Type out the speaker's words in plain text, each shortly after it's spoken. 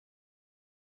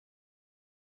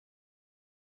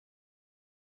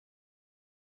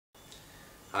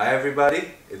Hi everybody,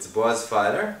 it's Boaz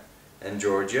Fyler in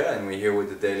Georgia, and we're here with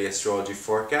the Daily Astrology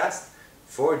Forecast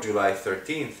for July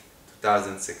 13th,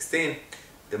 2016.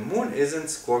 The moon is in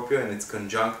Scorpio and it's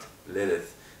conjunct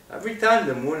Lilith. Every time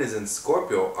the moon is in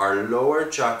Scorpio, our lower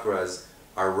chakras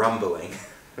are rumbling.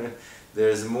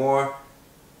 There's more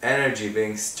energy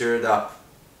being stirred up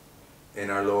in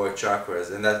our lower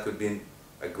chakras, and that could mean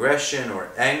aggression or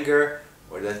anger,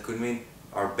 or that could mean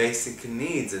our basic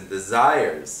needs and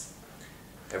desires.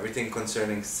 Everything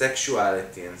concerning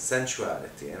sexuality and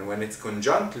sensuality. And when it's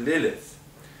conjunct Lilith,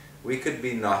 we could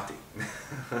be naughty.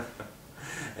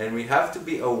 And we have to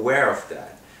be aware of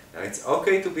that. Now, it's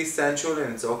okay to be sensual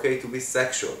and it's okay to be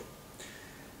sexual,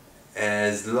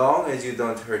 as long as you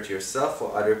don't hurt yourself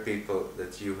or other people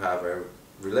that you have a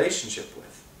relationship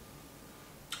with.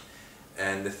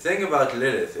 And the thing about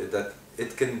Lilith is that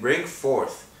it can bring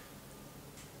forth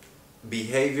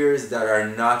behaviors that are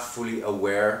not fully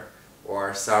aware or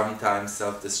are sometimes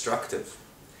self-destructive.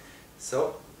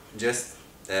 So just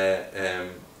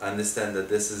understand that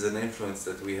this is an influence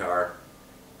that we are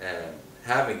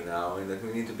having now and that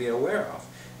we need to be aware of.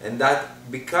 And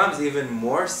that becomes even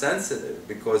more sensitive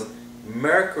because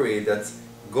Mercury, that's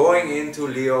going into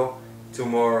Leo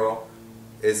tomorrow,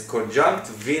 is conjunct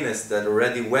Venus that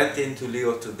already went into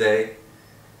Leo today.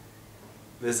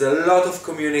 There's a lot of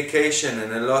communication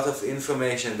and a lot of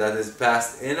information that is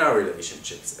passed in our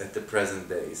relationships at the present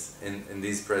days, in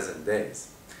these present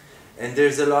days. And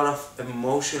there's a lot of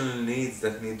emotional needs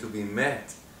that need to be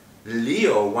met.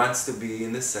 Leo wants to be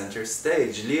in the center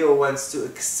stage. Leo wants to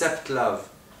accept love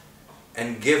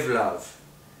and give love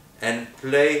and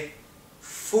play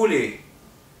fully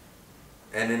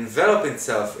and envelop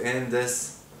itself in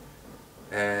this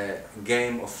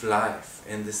game of life,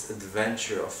 in this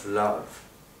adventure of love,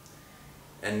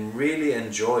 and really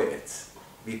enjoy it,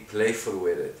 be playful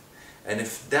with it. And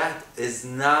if that is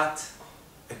not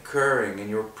occurring in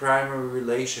your primary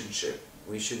relationship,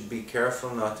 we should be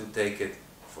careful not to take it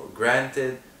for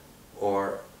granted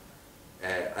or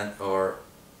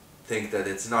think that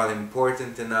it's not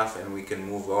important enough and we can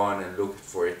move on and look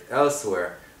for it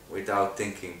elsewhere without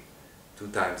thinking two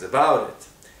times about it.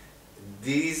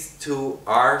 These two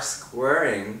are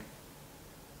squaring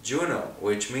Juno,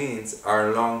 which means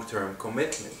our long-term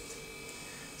commitment.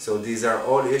 So these are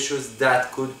all issues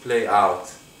that could play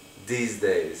out these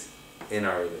days in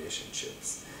our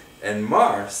relationships. And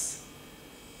Mars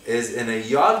is in a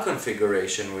Yod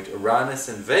configuration with Uranus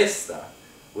and Vesta,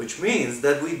 which means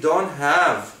that we don't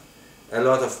have a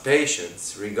lot of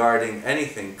patience regarding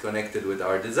anything connected with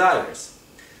our desires.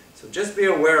 So just be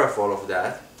aware of all of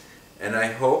that, and I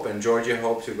hope, and Georgia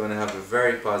hopes, you're going to have a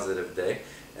very positive day.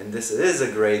 And this is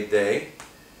a great day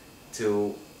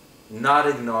to not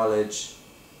acknowledge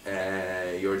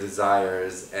your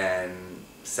desires and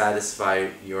satisfy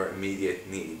your immediate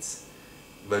needs,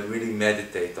 but really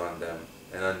meditate on them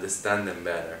and understand them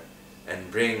better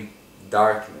and bring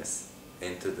darkness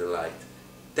into the light.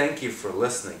 Thank you for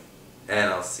listening, and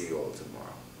I'll see you all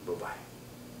tomorrow. Bye-bye.